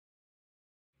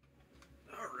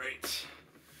Alright.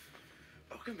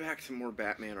 Welcome back to more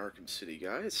Batman Arkham City,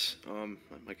 guys. My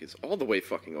mic is all the way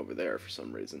fucking over there for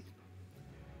some reason.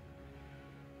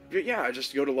 But yeah, I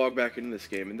just go to log back into this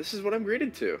game, and this is what I'm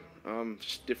greeted to.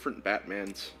 Just different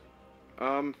Batmans.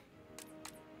 I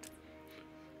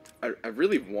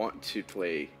really want to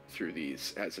play through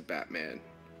these as a Batman.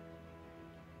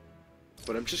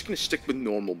 But I'm just gonna stick with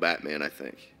normal Batman, I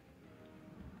think.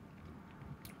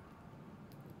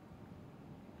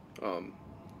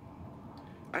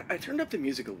 I turned up the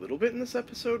music a little bit in this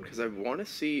episode because I want to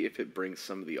see if it brings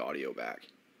some of the audio back.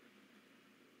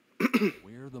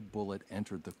 Where the bullet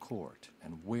entered the court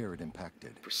and where it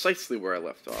impacted. Precisely where I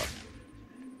left off.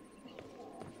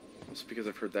 That's because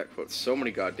I've heard that quote so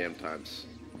many goddamn times.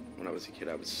 When I was a kid,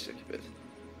 I was sick of it.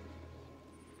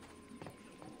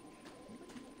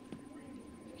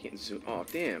 Can't zoom. Oh,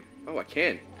 damn. Oh, I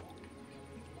can.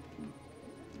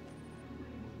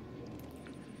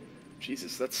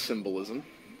 Jesus, that's symbolism.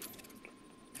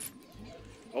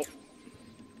 Oh.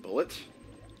 Bullet.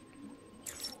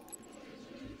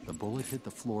 The bullet hit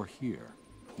the floor here.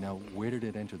 Now, where did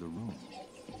it enter the room?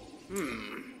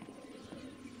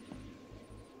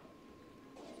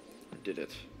 Where did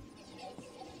it?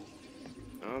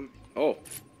 Oh.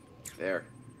 There.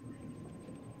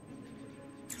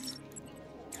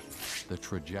 The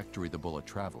trajectory the bullet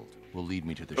traveled will lead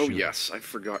me to the Oh, shooter. yes. I've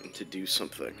forgotten to do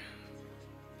something.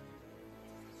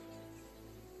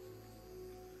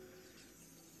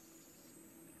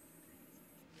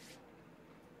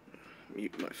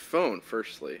 Mute my phone,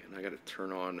 firstly, and I gotta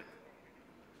turn on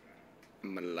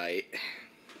my light.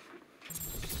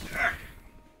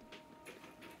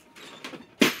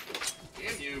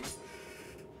 Damn you!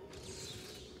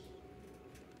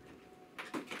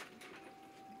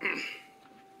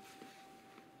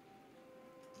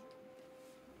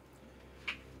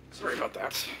 Sorry about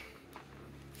that.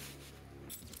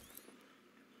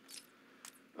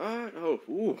 Oh,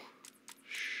 ooh.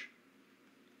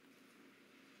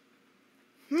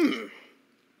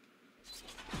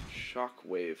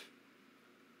 Shockwave.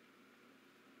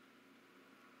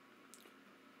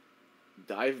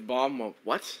 Dive bomb of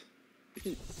what?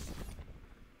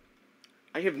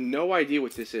 I have no idea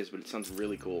what this is, but it sounds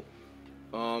really cool.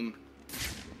 We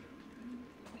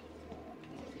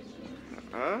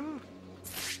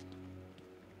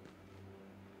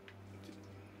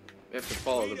have to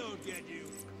follow them.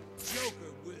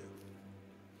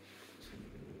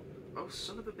 Oh,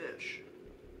 son of a bitch.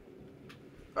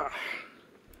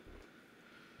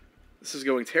 This is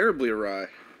going terribly awry.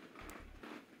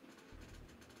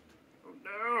 Oh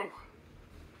no!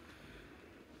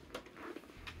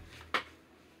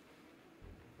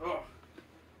 Oh.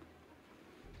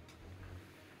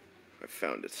 I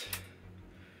found it.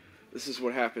 This is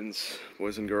what happens,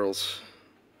 boys and girls.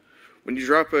 When you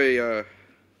drop a,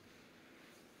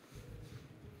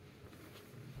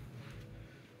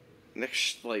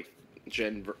 next, like,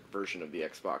 gen version of the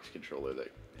Xbox controller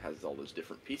that has all those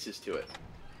different pieces to it.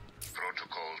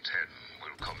 Protocol 10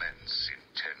 will commence in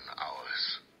 10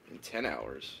 hours. In 10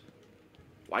 hours?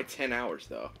 Why 10 hours,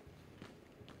 though?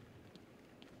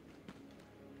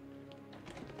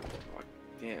 Oh,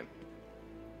 damn.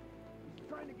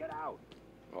 Trying to get out.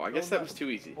 Oh, I guess that was too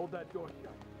easy. Hold that door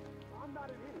shut. I'm not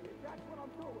an idiot. That's what I'm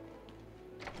doing.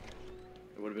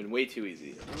 It would have been way too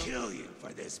easy. Kill you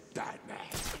for this, Batman.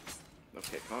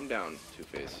 Okay, calm down,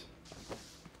 Two-Face.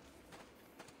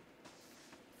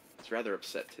 It's rather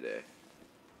upset today.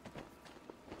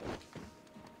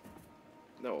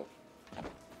 No.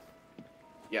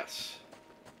 Yes.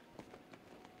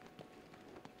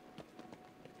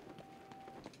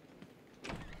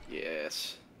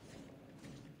 Yes.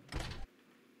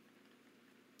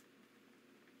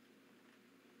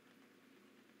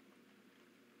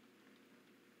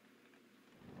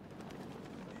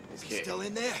 Is he still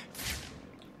in there?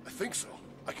 I think so.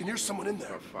 I can hear someone in there.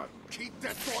 Oh, fuck. Keep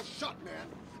that door shut, man.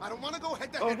 I don't want to go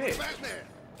head to Oh, head hey. with Batman.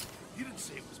 You didn't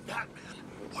say it was Batman.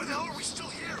 Why the hell are we still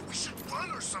here? We should run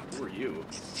or something. Who are you?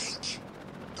 Think.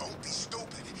 Don't be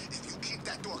stupid. If you keep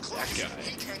that door closed, That guy.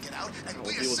 he can't get out and We'll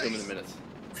we're deal with him in a safe. minute.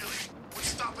 Really? What's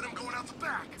stopping him going out the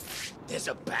back? There's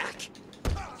a back.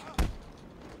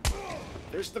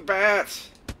 There's the bat!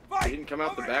 He didn't come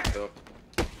out the back, though.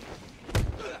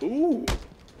 Ooh!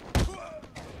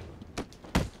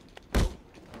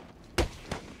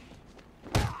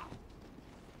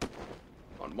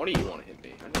 On one of you want to hit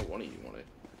me. I know one of you want it.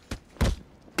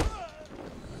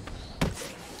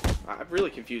 I'm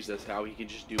really confused as to how he can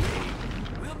just do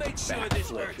a We'll make sure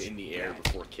this backflip hurts. in the air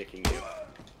before kicking you.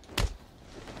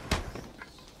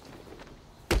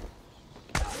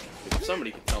 If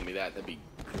somebody could tell me that, that'd be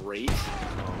great.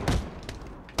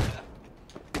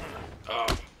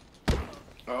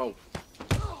 Oh.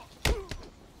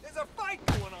 There's a fight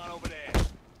going on over there.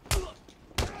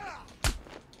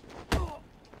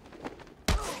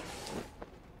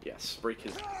 Yes, break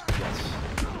his... Yes.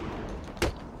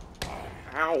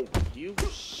 Ow, you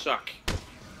suck.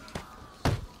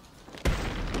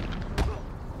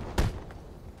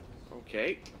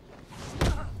 Okay.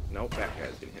 No, bad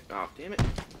guy's gonna hit. Oh, damn it.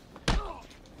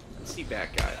 Let's see bad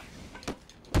guy.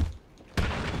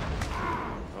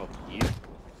 Oh, you.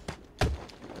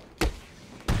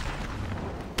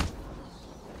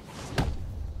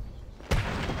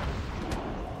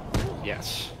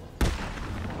 Yes.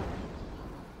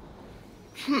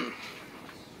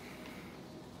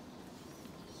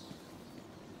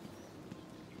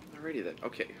 Alrighty then.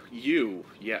 Okay, you.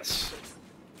 Yes.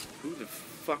 Who the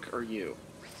fuck are you?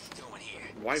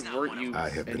 Why weren't you? I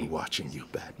have been watching you,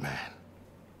 Batman,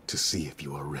 to see if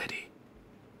you are ready.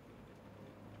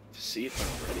 To see if I'm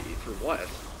ready for what?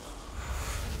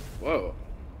 Whoa.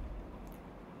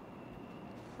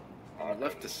 I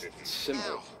left this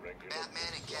symbol.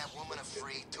 Batman and Catwoman are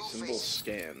free. Symbol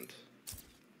scanned.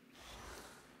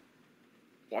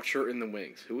 Watcher in the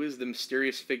wings. Who is the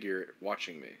mysterious figure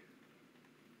watching me?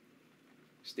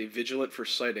 Stay vigilant for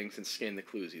sightings and scan the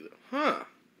clues. Huh.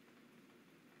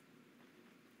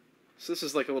 So this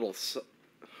is like a little...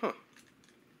 Huh.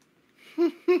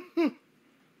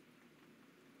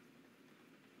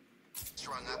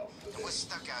 Strung up, and we're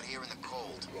stuck out here in the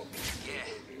cold. Yeah.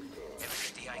 Ever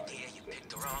get the idea you picked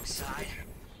the wrong side?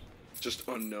 Just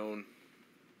unknown.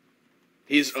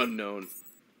 He's unknown.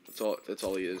 That's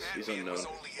all he is. He's unknown. Was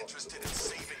only interested in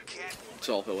saving Catwoman. That's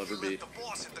all he'll ever be. The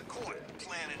boss at the court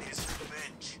planning his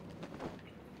revenge.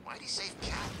 Why'd he save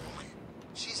Catwoman?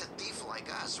 She's a thief like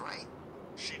us, right?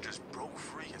 She just broke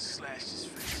free and slashed his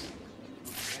face.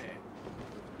 Man,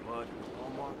 blood and claw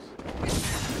marks.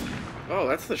 Oh,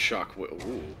 that's the shock.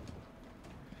 Ooh.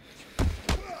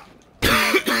 We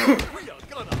are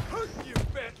gonna hurt you,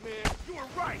 Batman. You were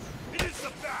right. It is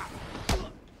the bat.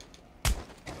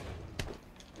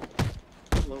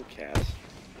 Hello, Cass.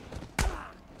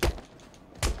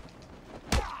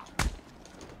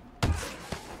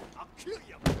 I'll kill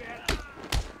you, Bat.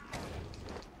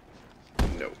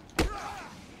 No.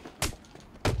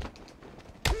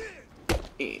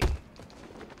 Eh.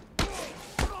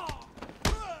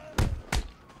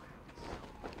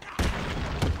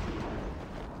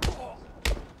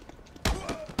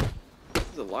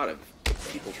 There's a lot of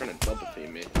people trying to double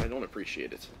team me. I don't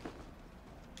appreciate it.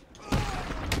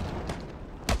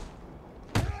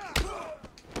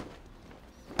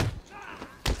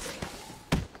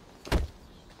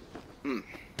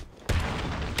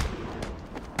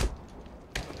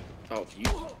 Oh, you...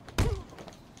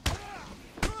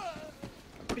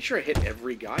 I'm pretty sure I hit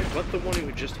every guy but the one who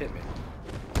had just hit me.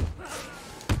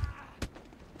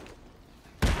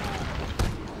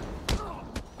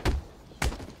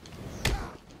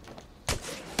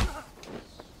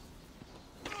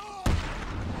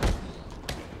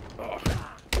 Oh.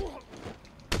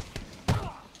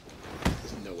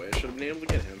 There's no way I should have been able to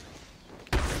get him.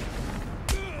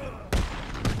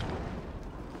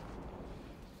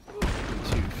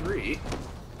 3.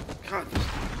 God,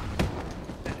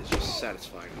 that is just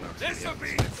satisfying enough. This'll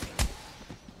be.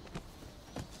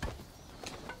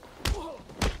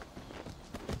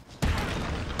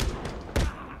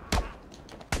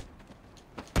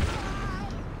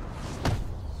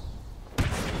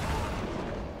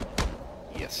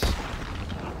 Yes.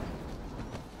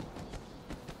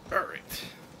 All right.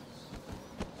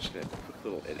 Just gonna have a quick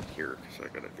little edit here because I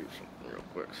gotta do something real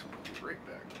quick. So I'll be right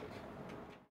back.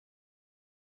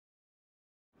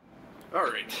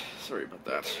 Alright, sorry about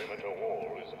that.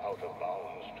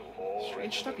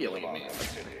 Strange, stop yelling at me. I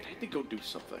had to go do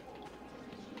something.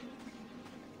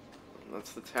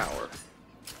 That's the tower.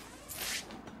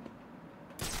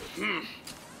 Okay,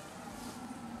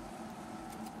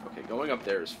 going up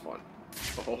there is fun.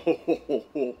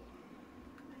 Oh,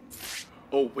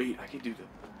 oh wait, I can do that.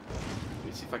 Let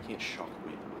me see if I can't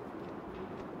shockwave.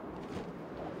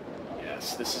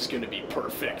 Yes, this is gonna be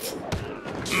perfect.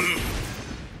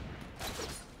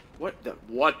 What the?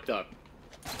 What the?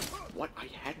 What? I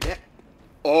had that?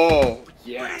 Oh,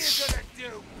 yes. What are you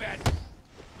gonna do, Bat?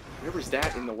 Where was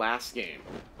that in the last game?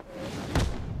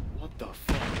 What the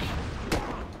fuck?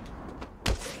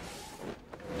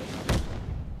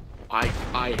 I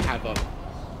have a...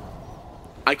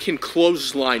 I can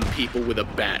clothesline people with a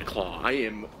bat claw. I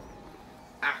am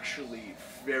actually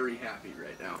very happy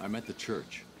right now. I'm at the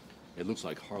church. It looks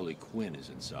like Harley Quinn is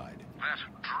inside. That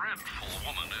dreadful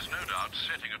woman is no doubt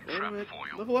setting a trap for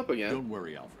you. Level up again. Don't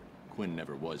worry, Alfred. Quinn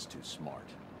never was too smart.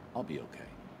 I'll be okay.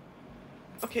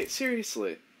 Okay,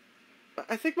 seriously.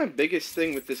 I think my biggest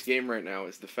thing with this game right now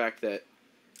is the fact that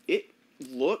it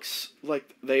looks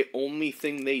like the only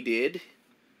thing they did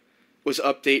was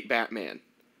update Batman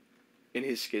and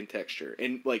his skin texture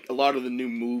and like a lot of the new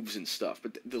moves and stuff.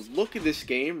 But the look of this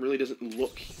game really doesn't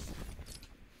look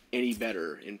any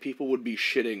better, and people would be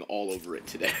shitting all over it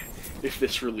today if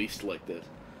this released like this.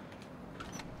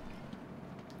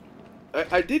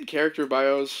 I did character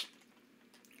bios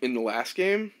in the last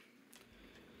game.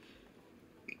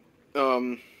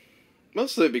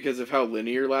 Mostly because of how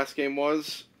linear last game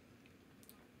was.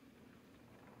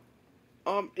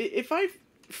 If I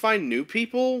find new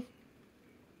people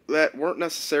that weren't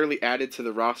necessarily added to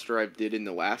the roster I did in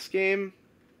the last game,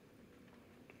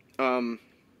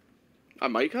 I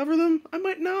might cover them, I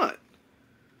might not.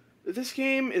 This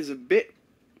game is a bit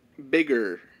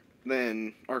bigger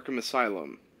than Arkham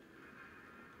Asylum.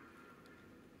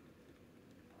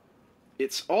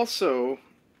 It's also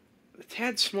a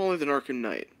tad smaller than Arkham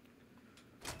Knight.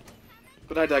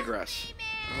 But I digress.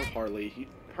 Oh, Harley.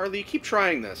 Harley, you keep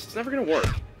trying this. It's never gonna work.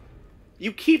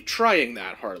 You keep trying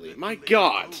that, Harley. My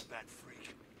God. That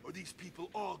freak, or these people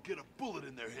all get a bullet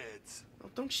in their heads. Oh,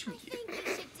 don't you... I think you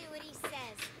should do what he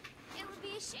says. It would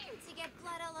be a shame to get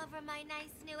blood all over my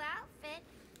nice new outfit.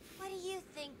 What do you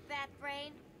think, Batbrain?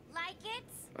 Like it?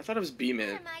 I thought it was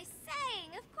B-Man. What am I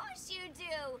saying? Of course you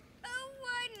do. Who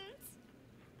wouldn't?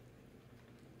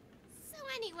 So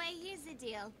anyway, here's the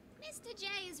deal. Mr. J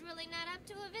is really not up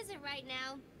to a visit right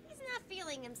now. He's not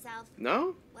feeling himself.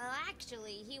 No? Well,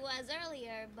 actually, he was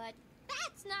earlier, but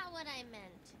that's not what I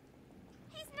meant.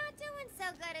 He's not doing so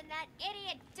good, and that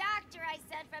idiot doctor I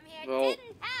sent from here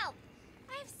didn't help.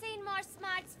 I've seen more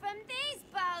smarts from these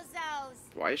bozos.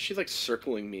 Why is she, like,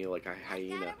 circling me like a Gotta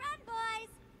hyena? run, boys.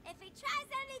 If he tries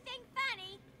anything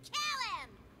funny, kill him.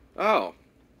 Oh.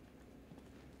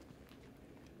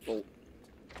 Well,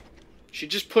 she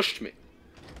just pushed me.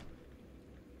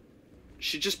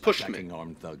 She just pushed me. Attacking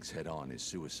armed thugs head-on is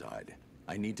suicide.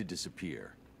 I need to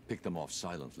disappear. Pick them off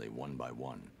silently, one by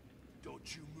one.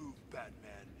 Don't you move, Batman.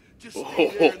 Just stay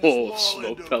there in the small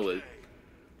smoke end, pellet. okay?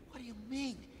 What do you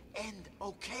mean, and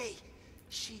okay?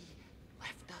 She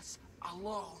left us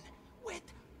alone with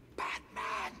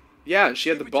Batman. Yeah, she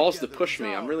had the balls to push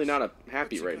me. I'm really not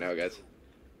happy right now, guys.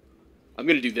 I'm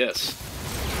gonna do this.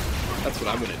 That's what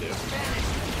I'm gonna do.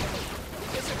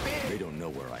 They don't know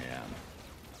where I am.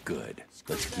 Good.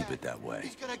 Let's keep it that way.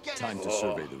 Time to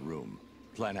survey the room.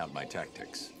 Plan out my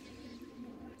tactics.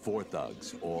 4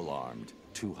 thugs, all armed.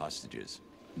 2 hostages.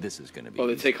 This is gonna be Oh,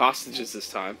 they easy. take hostages this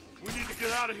time. We need to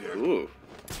get out of here. Ooh.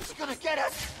 He's gonna get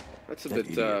us. That's a That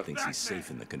bit, idiot thinks he's safe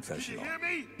in the Did you confessional. hear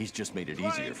me? He's just made it Try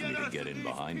easier and for me to us get so in these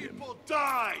behind him. people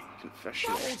die.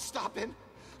 confessional. That won't stop him.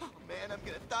 Oh man, I'm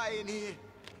gonna die in here.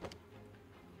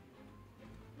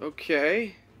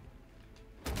 Okay.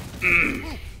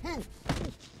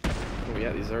 Oh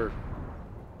yeah, these are...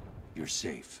 You're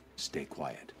safe. Stay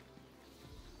quiet.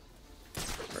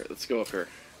 Alright, let's go up here.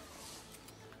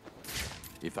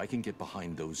 If I can get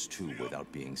behind those 2 without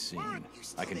being seen,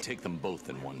 I can take them both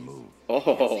in one move.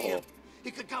 Oh,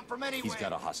 He could come from anywhere. He's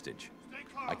got a hostage.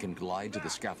 I can glide to the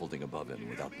scaffolding above him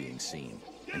without being seen,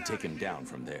 and take him down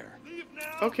from there. Leave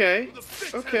now. okay. With a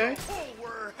fix Okay. in the hole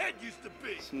where her head used to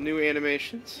be. Some new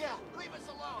animations. Yeah, leave us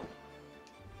alone.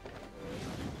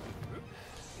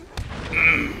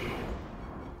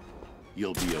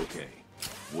 You'll be okay.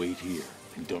 Wait here,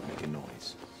 and don't make a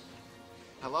noise.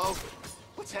 Hello?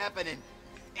 What's happening?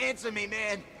 Answer me,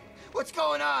 man. What's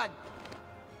going on?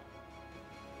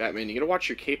 Batman, you gotta watch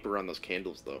your cape around those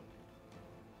candles, though.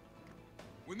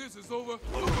 When this is over,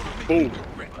 Boom.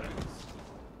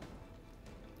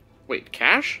 Wait,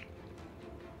 Cash?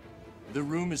 The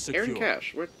room is secure. Aaron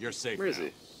Cash. You're safe Where is now.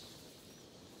 he?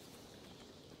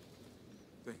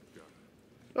 Thank God.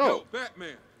 Oh, Yo,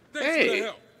 Batman. Thanks for Hey. the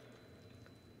help.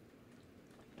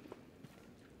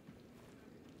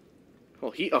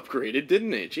 well, he upgraded,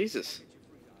 didn't he? Jesus.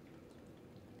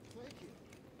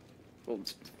 Well,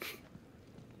 it's...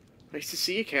 nice to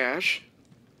see you, Cash.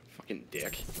 Fucking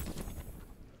dick.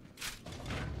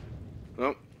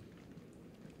 Oh.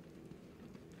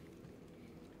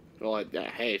 Well,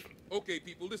 hey. Okay,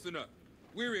 people, listen up.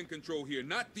 We're in control here,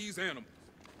 not these animals.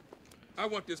 I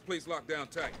want this place locked down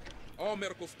tight. All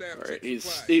medical staff. All right, check he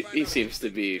supplies, find out seems if to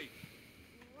be...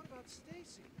 What about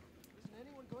Stacy? Isn't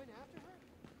anyone going after her?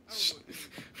 I don't want you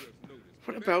to notice.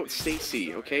 What about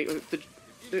Stacy, okay?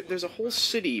 There's a whole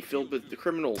city filled with the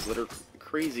criminals that are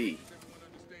crazy.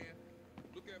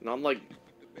 Not like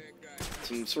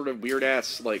some sort of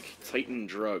weird-ass, like, Titan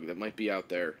drug that might be out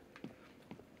there.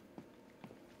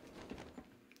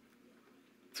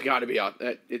 It's gotta be out...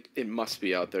 It must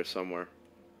be out there somewhere.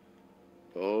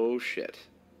 Oh, shit.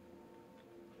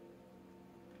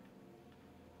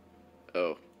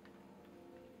 Oh.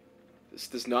 This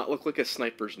does not look like a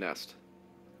sniper's nest.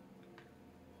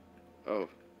 Oh.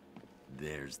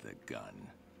 There's the gun.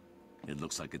 It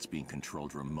looks like it's being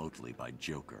controlled remotely by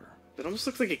Joker. That almost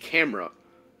looks like a camera.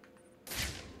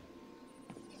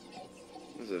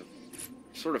 There's a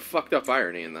sort of fucked up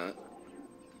irony in that.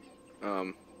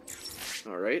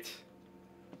 Alright.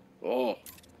 Oh.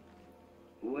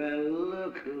 Well,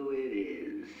 look who it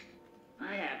is.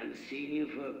 I haven't seen you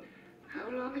for... How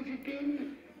long has it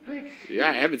been? Let's see. Yeah,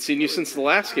 I haven't seen you since the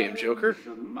last game, Joker.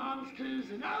 Some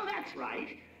monsters and... Oh, that's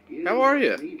right. How are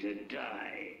you? Need to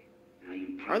die. Now,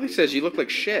 you Harley says you look like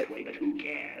shit. way, but who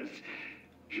cares?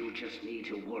 You just need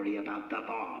to worry about the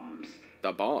bombs.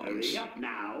 The bombs? Hurry up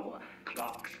now.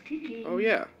 Clock's ticking. Oh,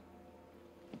 yeah.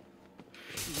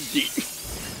 Yeet.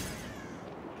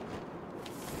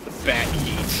 The bat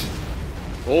yeet.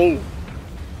 Oh.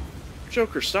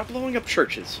 Joker, stop blowing up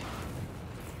churches.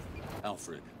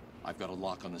 Alfred, I've got a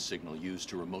lock on the signal used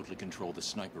to remotely control the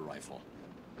sniper rifle.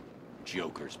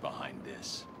 Joker's behind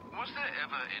this. Was there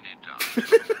ever any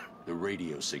doubt? The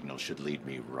radio signal should lead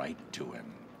me right to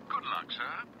him. Good luck, sir.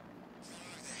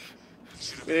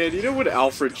 Man, you know what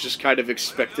Alfred's just kind of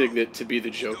expecting it to be the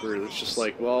Joker? It's just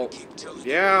like, well,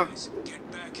 yeah.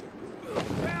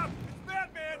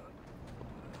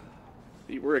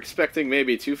 We're expecting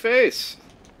maybe Two-Face.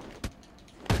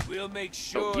 We'll make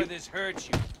sure this hurts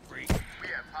you, freak. We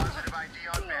have positive ID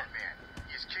on Batman.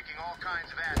 He's kicking all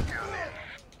kinds of ass down there.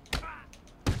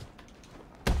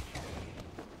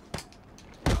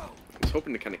 I was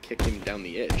hoping to kind of kick him down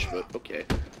the edge, but okay.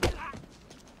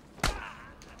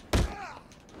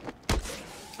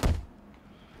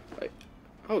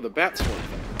 Oh, the bat swarm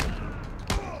thing.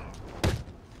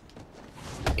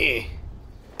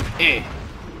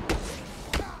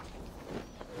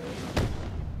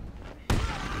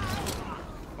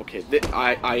 Okay,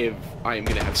 I am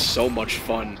gonna have so much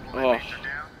fun. Oh.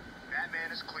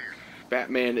 Batman is clear.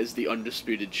 Batman is the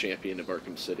undisputed champion of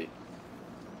Arkham City.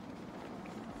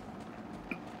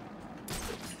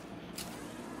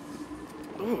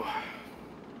 Oh.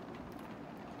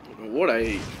 I don't know what I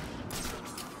ate.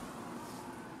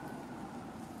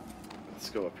 Let's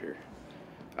go up here.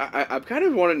 I'm kind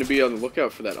of wanting to be on the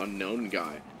lookout for that unknown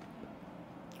guy.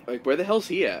 Like, where the hell's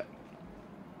he at?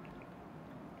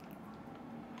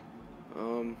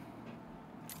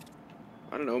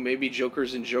 I don't know, maybe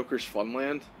Joker's in Joker's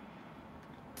Funland?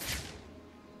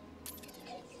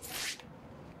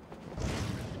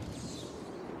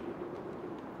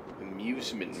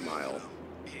 Amusement Mile.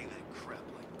 Eating that crap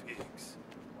like pigs.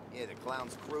 Yeah, the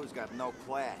clown's crew's got no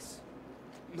class.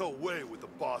 No way would the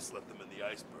boss let them in the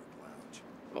iceberg lounge.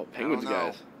 Oh, Penguin's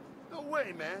guys. No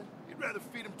way, man. He'd rather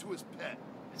feed him to his pet.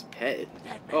 His pet?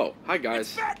 Oh, hi guys.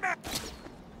 It's Batman!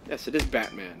 Yes, it is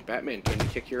Batman. Batman came to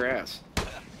kick your ass.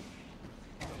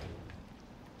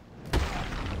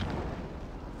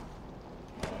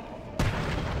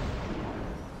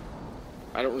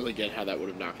 I don't really get how that would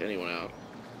have knocked anyone out.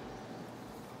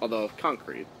 Although,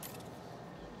 concrete.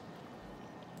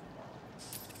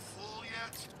 Full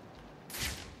yet?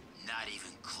 Not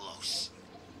even close.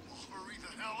 Hurry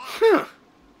the hell up. Huh.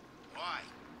 Why?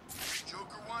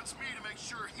 Joker wants me to make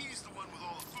sure he's the one with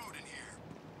all the food in here.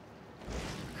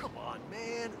 Come on,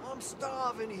 man. I'm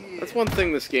starving here. That's one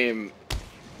thing this game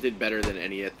did better than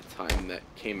any at the time that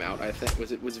came out, I think,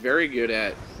 was it was very good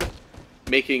at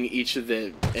making each of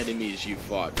the enemies you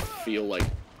fought feel like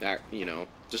that, you know,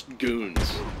 just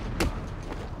goons.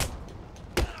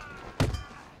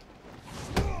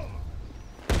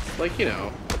 Like, you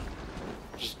know,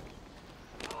 just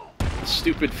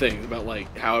stupid things about,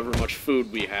 like, however much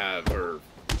food we have or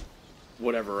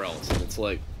whatever else. And it's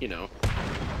like, you know,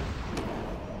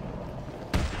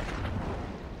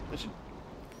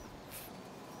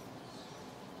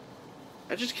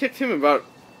 I just kicked him about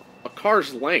a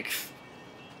car's length.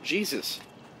 Jesus.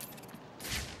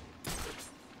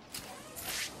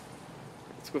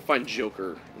 Let's go find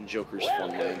Joker in Joker's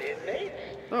Funland.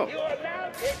 Oh. You are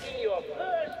now taking your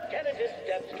first tentative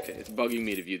steps. Okay, it's bugging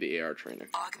me to view the AR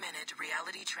training. Augmented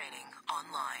reality training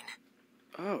online.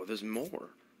 Oh, there's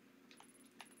more.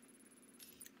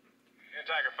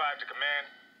 Tiger 5 to command.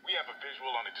 We have a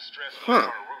visual on a distress Huh.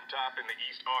 on a rooftop in the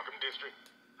East Arkham District.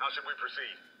 How should we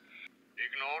proceed?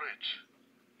 Ignore it.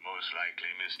 Most likely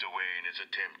Mr. Wayne is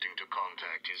attempting to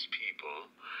contact his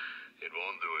people. It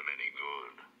won't do him any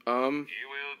good. He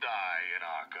will die in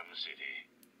Arkham City.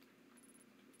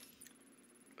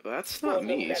 That's not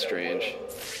me, Strange.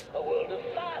 A world of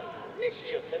fun,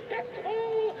 mischief, and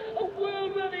spectacle. A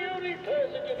world where the only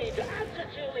person you need to answer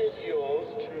to is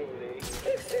yours truly.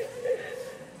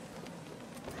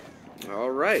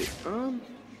 Alright, oh,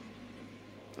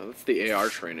 that's the AR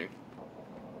training.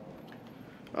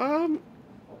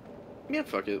 Yeah,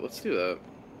 fuck it, let's do that.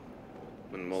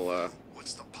 And we'll,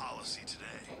 What's the policy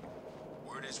today?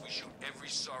 Word is we shoot every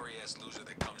sorry-ass loser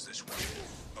that comes this way.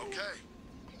 Okay.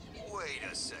 Wait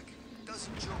a second.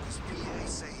 Doesn't Joker's PA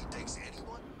say he takes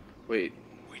anyone? Wait.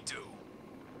 We do.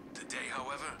 Today,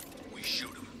 however, we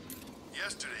shoot him.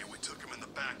 Yesterday, we took him in the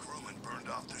back room and burned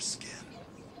off their skin.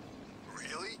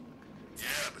 Really?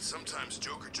 Yeah, but sometimes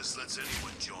Joker just lets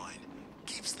anyone join.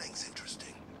 Keeps things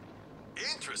interesting.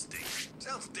 Interesting?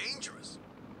 Sounds dangerous.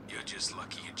 You're just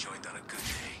lucky you joined on a good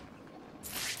day.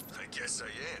 I guess I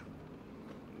am.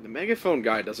 The megaphone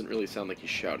guy doesn't really sound like he's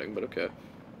shouting, but okay.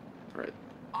 Alright.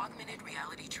 Augmented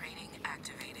reality training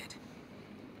activated.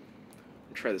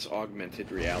 We'll try this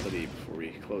augmented reality before we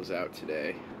close out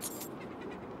today.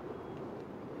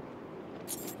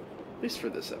 At least for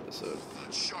this episode. I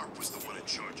thought Sharp was the one in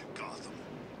charge of Gotham.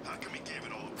 How come he gave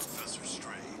it all to Professor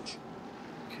Strange?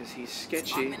 Because he's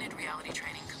sketchy. Augmented reality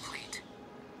training complete.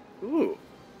 Ooh.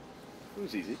 That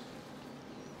was easy.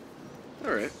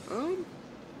 Alright, I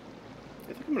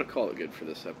think I'm gonna call it good for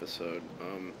this episode.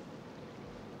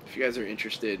 If you guys are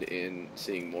interested in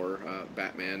seeing more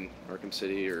Batman Arkham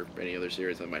City or any other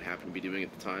series I might happen to be doing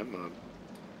at the time,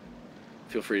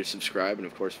 feel free to subscribe, and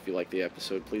of course, if you like the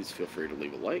episode, please feel free to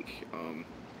leave a like.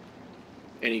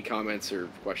 Any comments or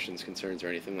questions, concerns, or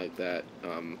anything like that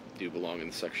do belong in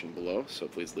the section below, so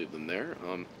please leave them there.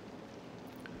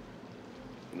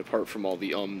 And apart from all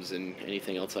the ums and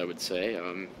anything else I would say,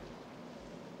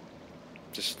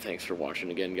 just thanks for watching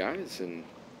again, guys, and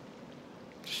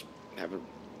just have a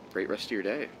great rest of your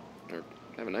day. Or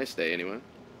have a nice day, anyway.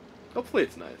 Hopefully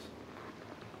it's nice.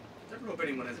 I never hope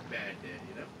anyone has a bad day,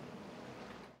 you know?